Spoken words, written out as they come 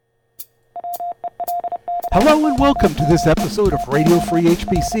Hello and welcome to this episode of Radio Free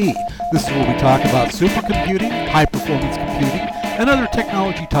HPC. This is where we talk about supercomputing, high-performance computing, and other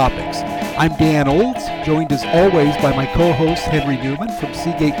technology topics. I'm Dan Olds, joined as always by my co-host Henry Newman from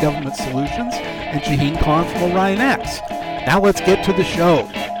Seagate Government Solutions and Shaheen Khan from Orion X. Now let's get to the show.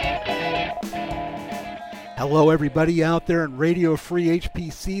 Hello everybody out there in Radio Free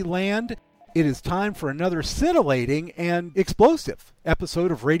HPC land. It is time for another scintillating and explosive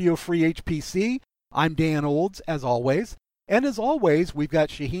episode of Radio Free HPC. I'm Dan Olds, as always. And as always, we've got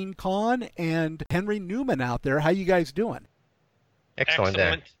Shaheen Khan and Henry Newman out there. How you guys doing?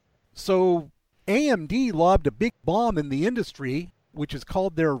 Excellent. So AMD lobbed a big bomb in the industry, which is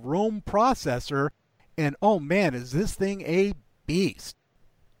called their Rome processor. And oh man, is this thing a beast.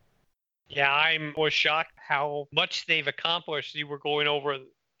 Yeah, I was shocked how much they've accomplished. You were going over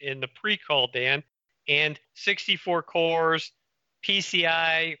in the pre-call, Dan. And 64 cores,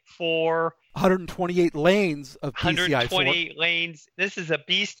 PCI 4. 128 lanes of PCI 4. 128 lanes. This is a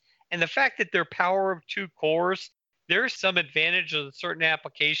beast. And the fact that they're power of 2 cores, there's some advantage of certain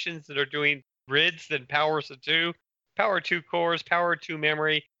applications that are doing grids than powers of 2. Power 2 cores, power 2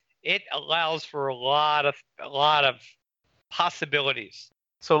 memory. It allows for a lot of possibilities.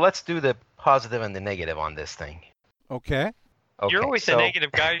 So let's do the positive and the negative on this thing. Okay. You're always the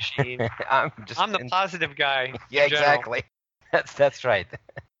negative guy, Sheen. I'm the positive guy. Yeah, exactly. That's right.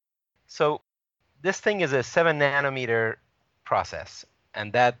 So this thing is a 7 nanometer process,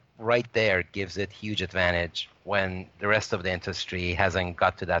 and that right there gives it huge advantage when the rest of the industry hasn't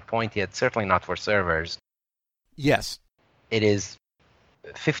got to that point yet, certainly not for servers. Yes. It is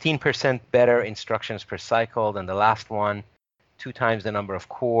 15% better instructions per cycle than the last one, 2 times the number of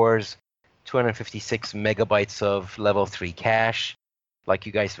cores, 256 megabytes of level 3 cache. Like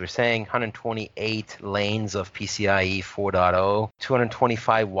you guys were saying, 128 lanes of PCIe 4.0,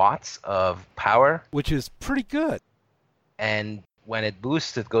 225 watts of power. Which is pretty good. And when it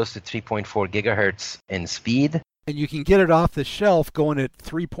boosts, it goes to 3.4 gigahertz in speed. And you can get it off the shelf going at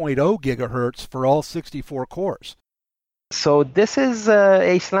 3.0 gigahertz for all 64 cores. So this is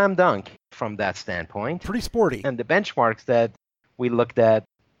a slam dunk from that standpoint. Pretty sporty. And the benchmarks that we looked at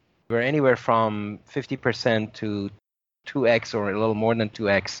were anywhere from 50% to 2x or a little more than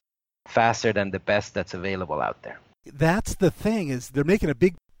 2x faster than the best that's available out there. That's the thing, is they're making a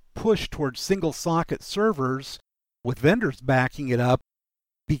big push towards single socket servers with vendors backing it up,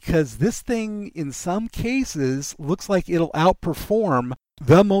 because this thing in some cases looks like it'll outperform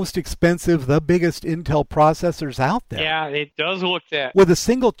the most expensive, the biggest Intel processors out there. Yeah, it does look that. With a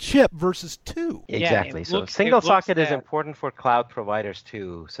single chip versus 2. Exactly. So single socket is important for cloud providers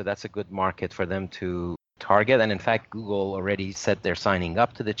too. So that's a good market for them to target. And in fact, Google already said they're signing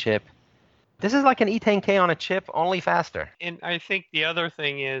up to the chip. This is like an E10K on a chip, only faster. And I think the other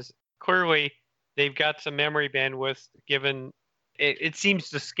thing is, clearly, they've got some memory bandwidth given it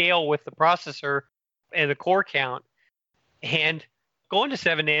seems to scale with the processor and the core count. And going to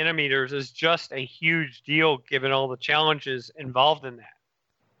 7 nanometers is just a huge deal given all the challenges involved in that.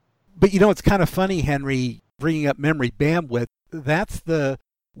 But you know, it's kind of funny, Henry, bringing up memory bandwidth. That's the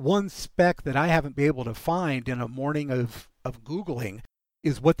one spec that I haven't been able to find in a morning of Googling,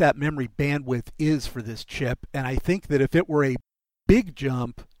 is what that memory bandwidth is for this chip. And I think that if it were a big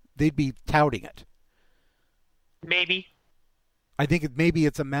jump, they'd be touting it. Maybe. I think maybe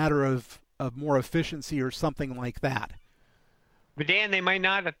it's a matter of more efficiency or something like that. But Dan, they might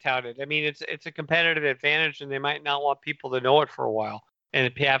not have touted. I mean, it's a competitive advantage, and they might not want people to know it for a while,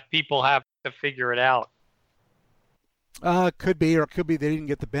 and people have to figure it out. Could be, or it could be they didn't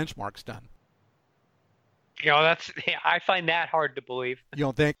get the benchmarks done. You know, I find that hard to believe. You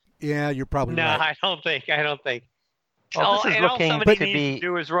don't think? Yeah, you're probably right. No, I don't think. Well, this is looking all somebody needs to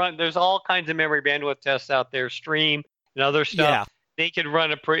do is run. There's all kinds of memory bandwidth tests out there, Stream and other stuff. Yeah. They could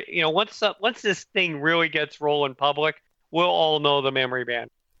run once this thing really gets rolling public, we'll all know the memory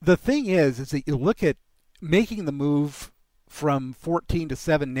band. The thing is that you look at making the move from 14 to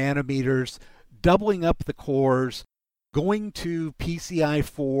 7 nanometers, doubling up the cores, going to PCI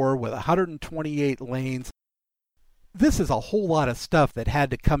 4 with 128 lanes. This is a whole lot of stuff that had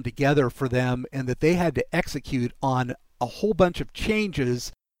to come together for them, and that they had to execute on a whole bunch of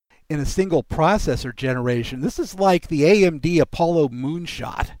changes in a single processor generation. This is like the AMD Apollo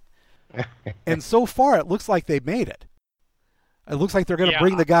moonshot. And so far, it looks like they've made it. It looks like they're going to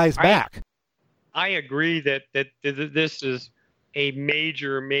bring the guys back. I agree that this is a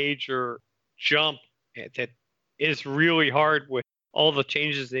major jump that is really hard with all the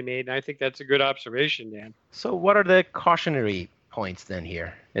changes they made, and I think that's a good observation, Dan. So what are the cautionary points then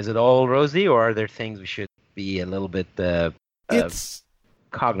here? Is it all rosy, or are there things we should be a little bit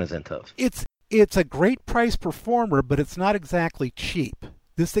cognizant of? It's It's a great price performer, but it's not exactly cheap.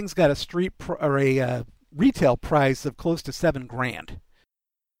 This thing's got a retail price of close to $7,000.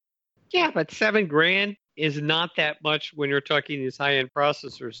 Yeah, but $7,000 is not that much when you're talking these high-end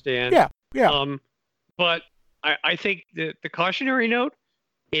processors, Dan. Yeah. But I think the cautionary note,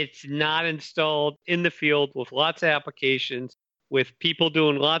 it's not installed in the field with lots of applications, with people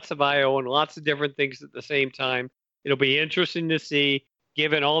doing lots of I/O and lots of different things at the same time. It'll be interesting to see,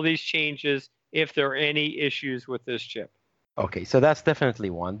 given all these changes, if there are any issues with this chip. Okay, so that's definitely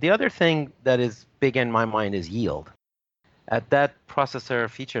one. The other thing that is big in my mind is yield. At that processor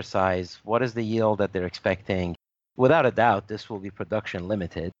feature size, what is the yield that they're expecting? Without a doubt, this will be production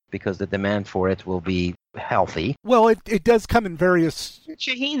limited because the demand for it will be healthy. Well, it does come in various...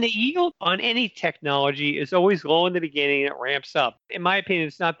 Shaheen, the yield on any technology is always low in the beginning and it ramps up. In my opinion,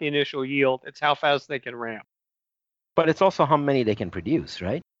 it's not the initial yield, it's how fast they can ramp. But it's also how many they can produce,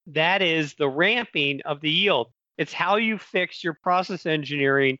 right? That is the ramping of the yield. It's how you fix your process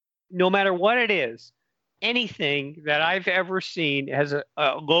engineering, no matter what it is. Anything that I've ever seen has a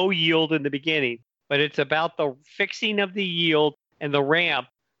low yield in the beginning, but it's about the fixing of the yield and the ramp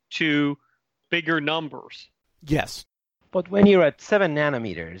to bigger numbers. Yes. But when you're at 7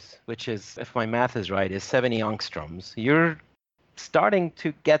 nanometers, which is, if my math is right, is 70 angstroms, you're starting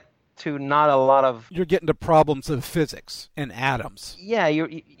to get to not a lot of... You're getting to problems of physics and atoms. Yeah,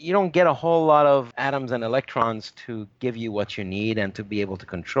 you don't get a whole lot of atoms and electrons to give you what you need and to be able to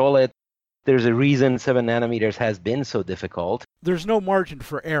control it. There's a reason 7 nanometers has been so difficult. There's no margin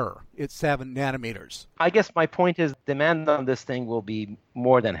for error. It's 7 nanometers. I guess my point is demand on this thing will be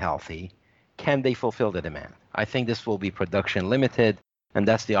more than healthy. Can they fulfill the demand? I think this will be production limited, and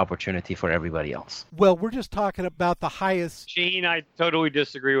that's the opportunity for everybody else. Well, we're just talking about the highest... Gene, I totally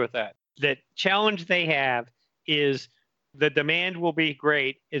disagree with that. The challenge they have is the demand will be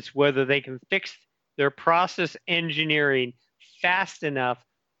great. It's whether they can fix their process engineering fast enough,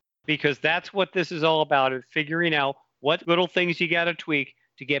 because that's what this is all about, is figuring out what little things you got to tweak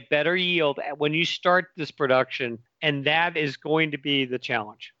to get better yield when you start this production, and that is going to be the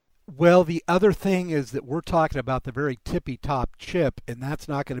challenge. Well, the other thing is that we're talking about the very tippy-top chip, and that's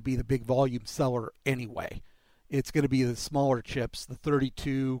not going to be the big volume seller anyway. It's going to be the smaller chips, the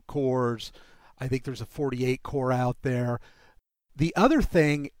 32 cores. I think there's a 48 core out there. The other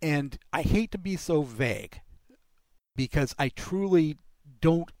thing, and I hate to be so vague, because I truly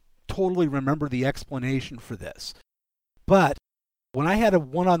don't totally remember the explanation for this, but when I had a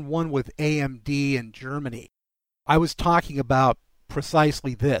one-on-one with AMD in Germany, I was talking about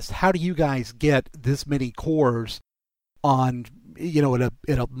precisely this. How do you guys get this many cores on,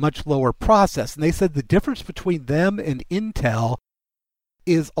 at a much lower process? And they said the difference between them and Intel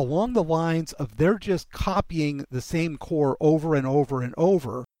is along the lines of they're just copying the same core over and over and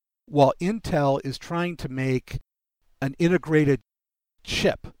over, while Intel is trying to make an integrated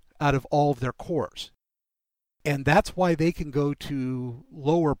chip out of all of their cores. And that's why they can go to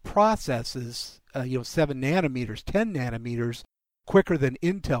lower processes, 7 nanometers, 10 nanometers, quicker than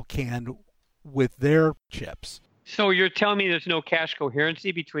Intel can with their chips. So you're telling me there's no cache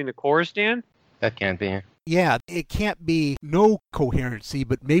coherency between the cores, Dan? That can't be. Yeah, it can't be no coherency,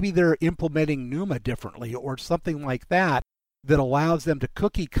 but maybe they're implementing NUMA differently or something like that allows them to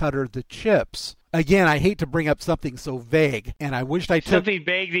cookie cutter the chips. Again, I hate to bring up something so vague, and I wished I took... Something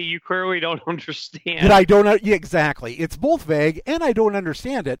vague that you clearly don't understand. That I don't... Yeah, exactly. It's both vague, and I don't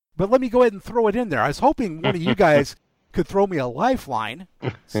understand it, but let me go ahead and throw it in there. I was hoping one of you guys could throw me a lifeline,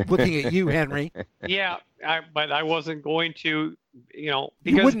 looking at you, Henry. Yeah, but I wasn't going to, because...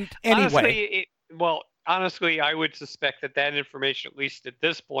 You wouldn't anyway. Honestly, I would suspect that information, at least at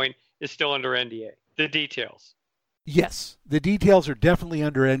this point, is still under NDA. The details. Yes, the details are definitely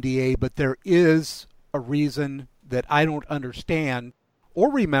under NDA, but there is a reason that I don't understand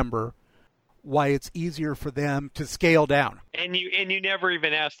or remember why it's easier for them to scale down. And you never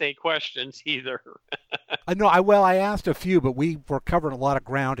even asked any questions either. I asked a few, but we were covering a lot of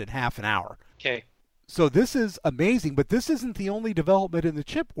ground in half an hour. Okay. So this is amazing, but this isn't the only development in the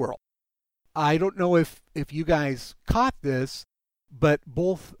chip world. I don't know if you guys caught this, but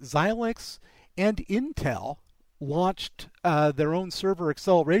both Xilinx and Intel launched their own server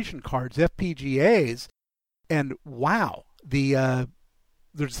acceleration cards, FPGAs, and wow, there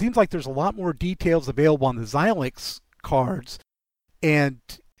seems like there's a lot more details available on the Xilinx cards, and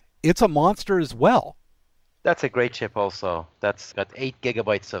it's a monster as well. That's a great chip also. That's got 8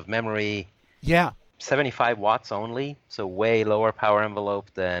 gigabytes of memory. Yeah. 75 watts only, so way lower power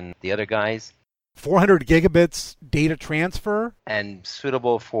envelope than the other guys. 400 gigabits data transfer. And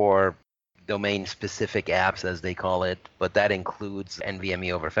suitable for domain-specific apps, as they call it, but that includes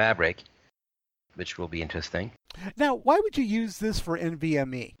NVMe over Fabric. which will be interesting. Now, why would you use this for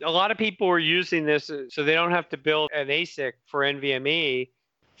NVMe? A lot of people are using this so they don't have to build an ASIC for NVMe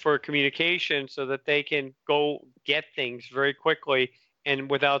for communication so that they can go get things very quickly and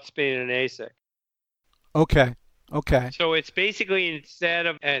without spinning an ASIC. Okay. So it's basically instead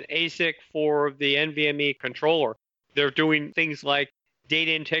of an ASIC for the NVMe controller, they're doing things like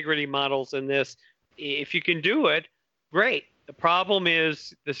data integrity models in this. If you can do it, great. The problem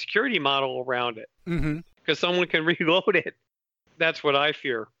is the security model around it. Because someone can reload it. That's what I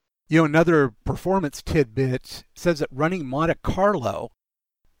fear. Another performance tidbit says that running Monte Carlo,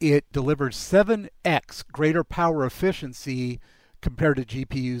 it delivers 7x greater power efficiency compared to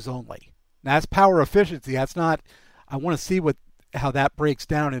GPUs only. Now, that's power efficiency. That's not, I want to see how that breaks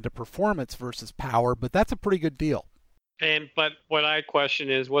down into performance versus power, but that's a pretty good deal. But what I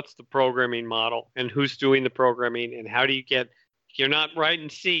question is, what's the programming model and who's doing the programming and how do you you're not writing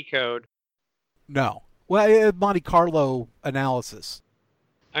C code. No. Well, Monte Carlo analysis.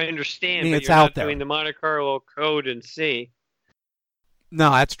 I understand, but it's you're not doing the Monte Carlo code in C.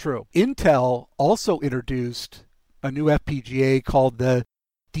 No, that's true. Intel also introduced a new FPGA called the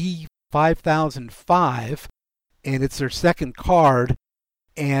D5005, and it's their second card,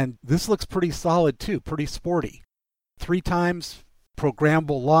 and this looks pretty solid too, pretty sporty. 3 times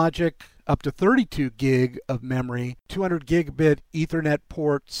programmable logic, up to 32 gig of memory, 200 gigabit Ethernet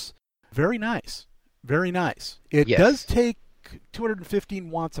ports. Very nice. Very nice. It does take 215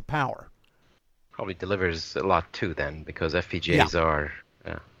 watts of power. Probably delivers a lot too then, because FPGAs are...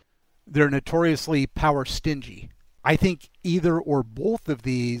 They're notoriously power stingy. I think either or both of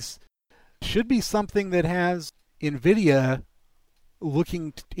these should be something that has NVIDIA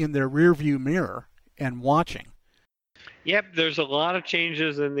looking in their rearview mirror and watching. Yep, there's a lot of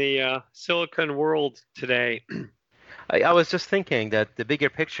changes in the silicon world today. I was just thinking that the bigger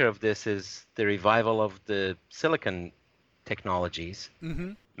picture of this is the revival of the silicon technologies.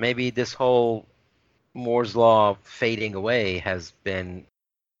 Maybe this whole Moore's Law fading away has been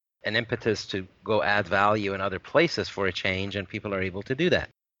an impetus to go add value in other places for a change, and people are able to do that.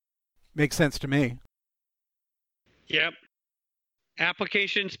 Makes sense to me. Yep.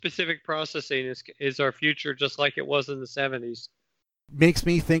 Application-specific processing is our future, just like it was in the 70s. Makes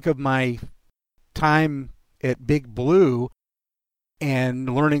me think of my time at Big Blue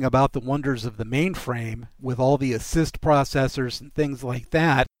and learning about the wonders of the mainframe with all the assist processors and things like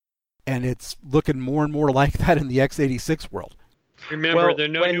that. And it's looking more and more like that in the x86 world. Remember, there are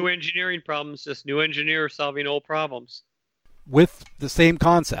no new engineering problems, just new engineers solving old problems. With the same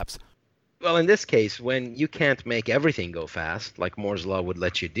concepts. Well, in this case, when you can't make everything go fast, like Moore's Law would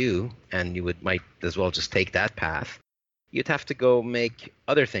let you do, and you might as well just take that path, you'd have to go make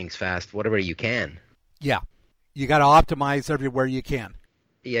other things fast, whatever you can. Yeah. You got to optimize everywhere you can.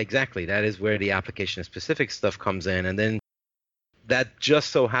 Yeah, exactly. That is where the application-specific stuff comes in, and then that just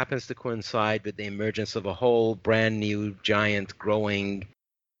so happens to coincide with the emergence of a whole brand new, giant, growing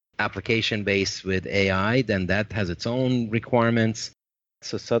application base with AI. Then that has its own requirements.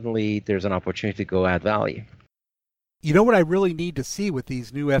 So suddenly there's an opportunity to go add value. You know what I really need to see with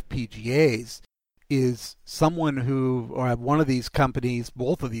these new FPGAs is someone who, or one of these companies,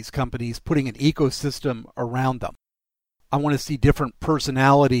 both of these companies, putting an ecosystem around them. I want to see different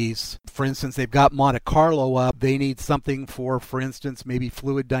personalities. For instance, they've got Monte Carlo up. They need something for instance, maybe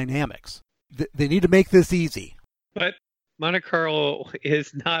fluid dynamics. They need to make this easy. But Monte Carlo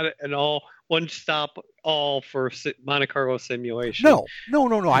is not an one-stop all for Monte Carlo simulation. No.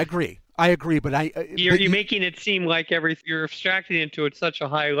 I agree, but you're making it seem like you're abstracting into it such a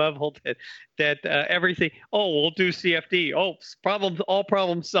high level that everything. Oh, we'll do CFD. Oh, all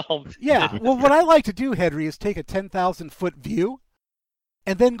problems solved. Yeah. Well, what I like to do, Henry, is take a 10,000-foot view,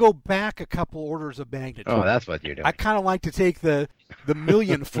 and then go back a couple orders of magnitude. Oh, that's what you're doing. I kind of like to take the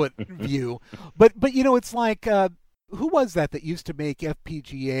million-foot view, but it's like who was that used to make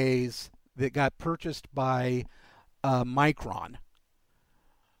FPGAs that got purchased by Micron?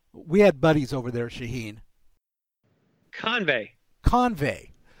 We had buddies over there, Shaheen. Convey.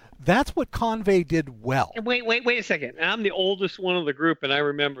 That's what Convey did well. Wait a second. I'm the oldest one of the group, and I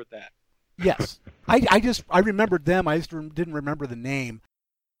remembered that. Yes. I remembered them. I just didn't remember the name.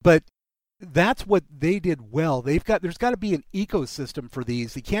 But that's what they did well. There's got to be an ecosystem for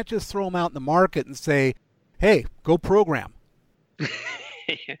these. You can't just throw them out in the market and say, hey, go program.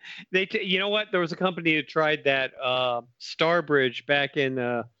 You know what? There was a company that tried that, Starbridge, back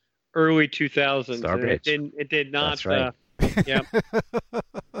in early 2000s. Starbridge. It did not. That's right. Yeah.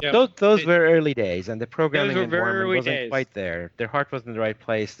 Those were early days, and the programming environment wasn't days. quite there. Their heart was in the right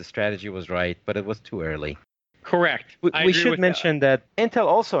place. The strategy was right, but it was too early. Correct. We should mention that Intel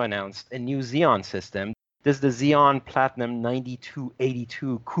also announced a new Xeon system. This is the Xeon Platinum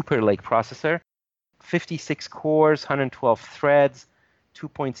 9282 Cooper Lake processor. 56 cores, 112 threads,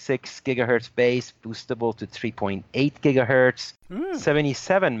 2.6 gigahertz base, boostable to 3.8 gigahertz,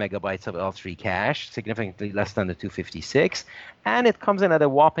 77 megabytes of L3 cache, significantly less than the 256, and it comes in at a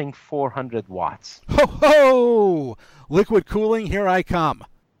whopping 400 watts. Ho ho! Liquid cooling, here I come.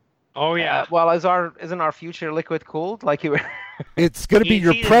 Oh yeah. Well, isn't our future liquid cooled? Like you were. It's going to be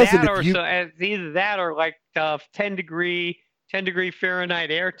your present. It's either that or like 10 degree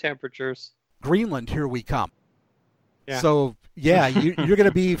Fahrenheit air temperatures. Greenland, here we come. Yeah. So yeah, you're going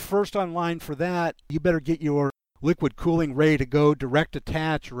to be first online for that. You better get your liquid cooling ready to go, direct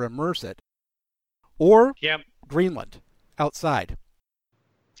attach or immerse it, or Greenland outside.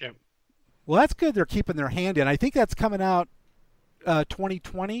 Yep. Well, that's good. They're keeping their hand in. I think that's coming out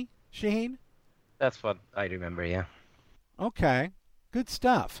 2020. Shaheen? That's what I remember, yeah. Okay, good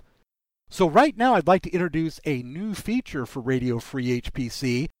stuff. So right now I'd like to introduce a new feature for Radio Free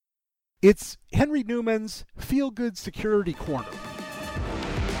HPC. It's Henry Newman's Feel Good Security Corner.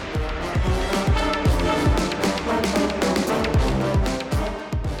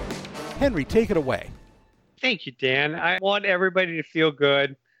 Henry, take it away. Thank you, Dan. I want everybody to feel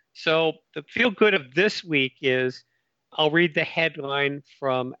good. So the feel good of this week is, I'll read the headline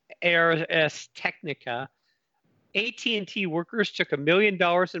from Ars Technica. AT&T workers took $1 million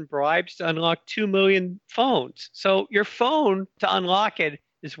in bribes to unlock 2 million phones. So your phone, to unlock it,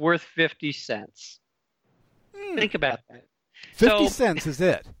 is worth 50 cents. Think about that. 50 cents is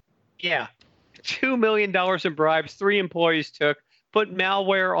it? Yeah. $2 million in bribes 3 employees took, put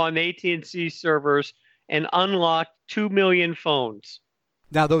malware on AT&T servers, and unlocked 2 million phones.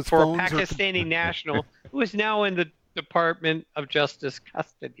 Now those for phones a Pakistani national who is now in the Department of Justice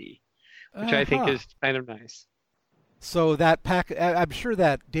custody, which I think is kind of nice. So I'm sure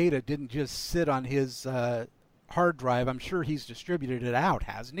that data didn't just sit on his hard drive. I'm sure he's distributed it out,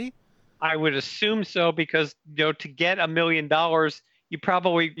 hasn't he? I would assume so, because to get $1 million,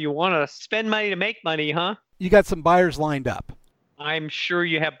 you want to spend money to make money, huh? You got some buyers lined up. I'm sure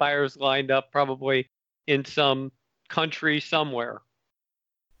you have buyers lined up, probably in some country somewhere.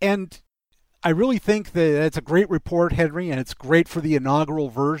 And I really think that it's a great report, Henry, and it's great for the inaugural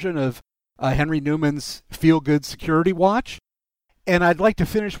version of Henry Newman's Feel Good Security Watch. And I'd like to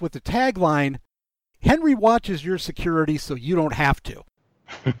finish with the tagline, Henry watches your security so you don't have to.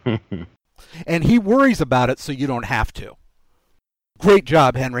 And he worries about it so you don't have to. Great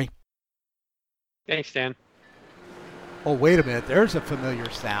job, Henry. Thanks, Dan. Oh, wait a minute. There's a familiar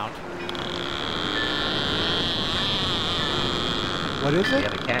sound. What is it? We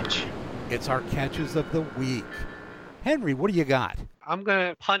have a catch. It's our catches of the week. Henry, what do you got? I'm going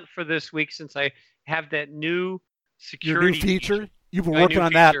to punt for this week since I have that new security Your new feature? You've been working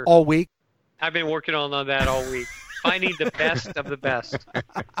on that all week? I've been working on that all week. Finding the best of the best.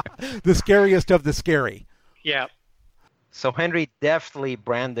 The scariest of the scary. Yeah. So Henry deftly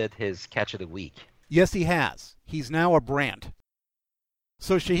branded his catch of the week. Yes, he has. He's now a brand.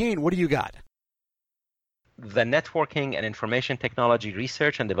 So Shaheen, what do you got? The Networking and Information Technology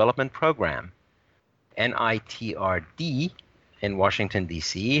Research and Development Program, NITRD, in Washington,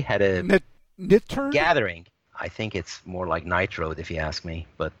 D.C., had a gathering. I think it's more like Night Road, if you ask me,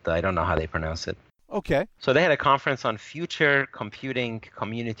 but I don't know how they pronounce it. Okay. So they had a conference on Future Computing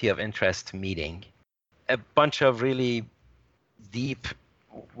Community of Interest meeting. A bunch of really deep,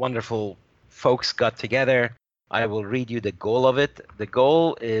 wonderful folks got together. I will read you the goal of it. The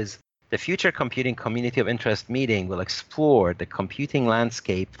goal is the Future Computing Community of Interest meeting will explore the computing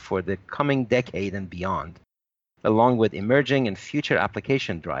landscape for the coming decade and beyond, along with emerging and future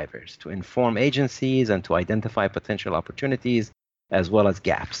application drivers to inform agencies and to identify potential opportunities as well as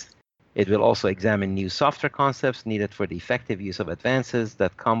gaps. It will also examine new software concepts needed for the effective use of advances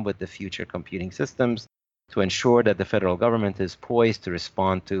that come with the future computing systems to ensure that the federal government is poised to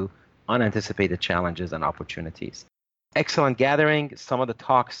respond to unanticipated challenges and opportunities. Excellent gathering. Some of the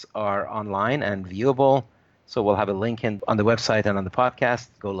talks are online and viewable, so we'll have a link on the website and on the podcast.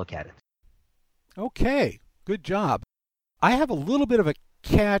 Go look at it. Okay, good job. I have a little bit of a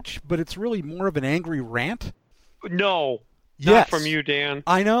catch, but it's really more of an angry rant. No, yes. Not from you, Dan.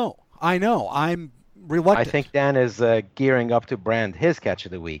 I know. I'm reluctant. I think Dan is gearing up to brand his catch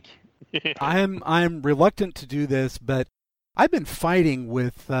of the week. I'm reluctant to do this, but I've been fighting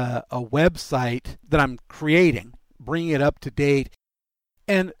with a website that I'm creating, bringing it up to date,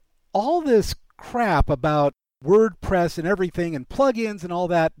 and all this crap about WordPress and everything and plugins and all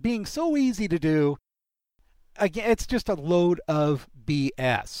that being so easy to do. Again, it's just a load of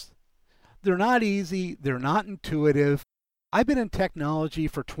BS. They're not easy. They're not intuitive. I've been in technology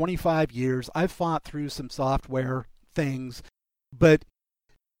for 25 years. I've fought through some software things, but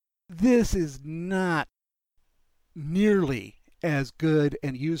this is not nearly as good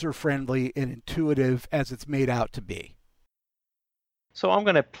and user-friendly and intuitive as it's made out to be. So I'm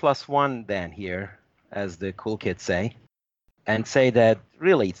going to +1 then here, as the cool kids say, and say that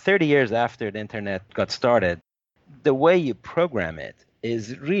really 30 years after the internet got started, the way you program it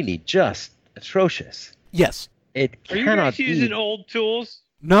is really just atrocious. Yes. It Are you cannot guys be. using old tools?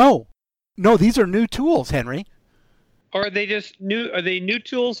 No, these are new tools, Henry. Or are they just new? Are they new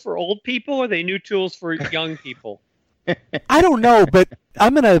tools for old people? Or are they new tools for young people? I don't know, but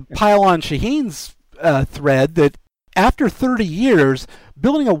I'm going to pile on Shaheen's thread that after 30 years,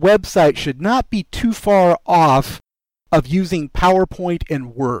 building a website should not be too far off of using PowerPoint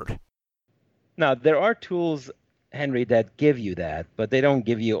and Word. Now, there are tools, Henry, that give you that, but they don't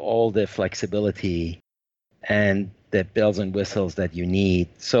give you all the flexibility and the bells and whistles that you need.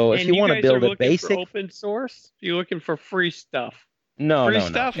 So if you want to build a basic... For open source? You're looking for free stuff? No, free no,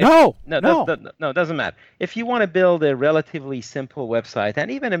 stuff? no. No, it doesn't matter. If you want to build a relatively simple website and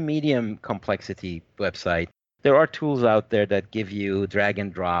even a medium complexity website, there are tools out there that give you drag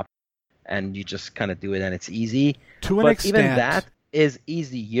and drop, and you just kind of do it and it's easy. To an extent. Even that is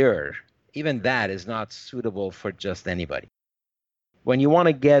easier. Even that is not suitable for just anybody. When you want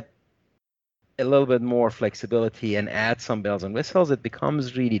to get a little bit more flexibility and add some bells and whistles, it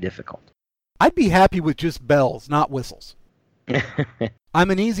becomes really difficult. I'd be happy with just bells, not whistles. I'm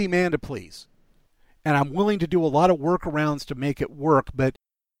an easy man to please, and I'm willing to do a lot of workarounds to make it work, but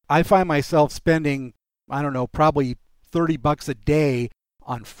I find myself spending, I don't know, probably $30 a day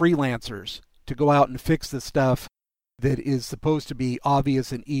on freelancers to go out and fix the stuff that is supposed to be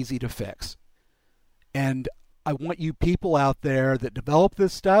obvious and easy to fix. And I want you people out there that develop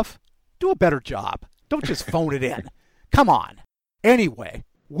this stuff, do a better job. Don't just phone it in. Come on. Anyway,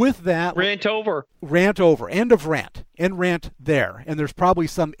 with that... Rant over. Rant over. End of rant. End rant there. And there's probably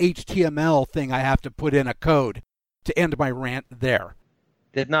some HTML thing I have to put in a code to end my rant there.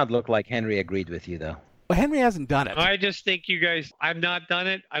 Did not look like Henry agreed with you, though. Well, Henry hasn't done it. I just think you guys... I've not done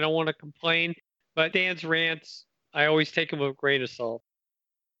it. I don't want to complain. But Dan's rants, I always take them with a grain of salt.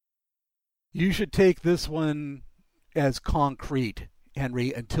 You should take this one as concrete,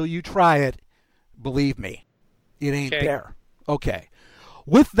 Henry. Until you try it, believe me, it ain't there. Okay.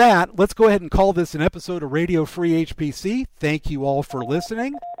 With that, let's go ahead and call this an episode of Radio Free HPC. Thank you all for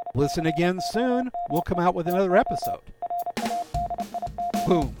listening. Listen again soon. We'll come out with another episode.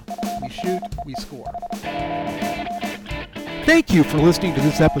 Boom. We shoot, we score. Thank you for listening to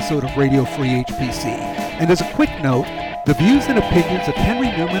this episode of Radio Free HPC. And as a quick note, the views and opinions of Henry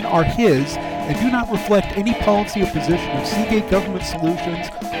Newman are his and do not reflect any policy or position of Seagate Government Solutions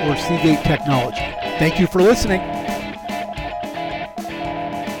or Seagate Technology. Thank you for listening.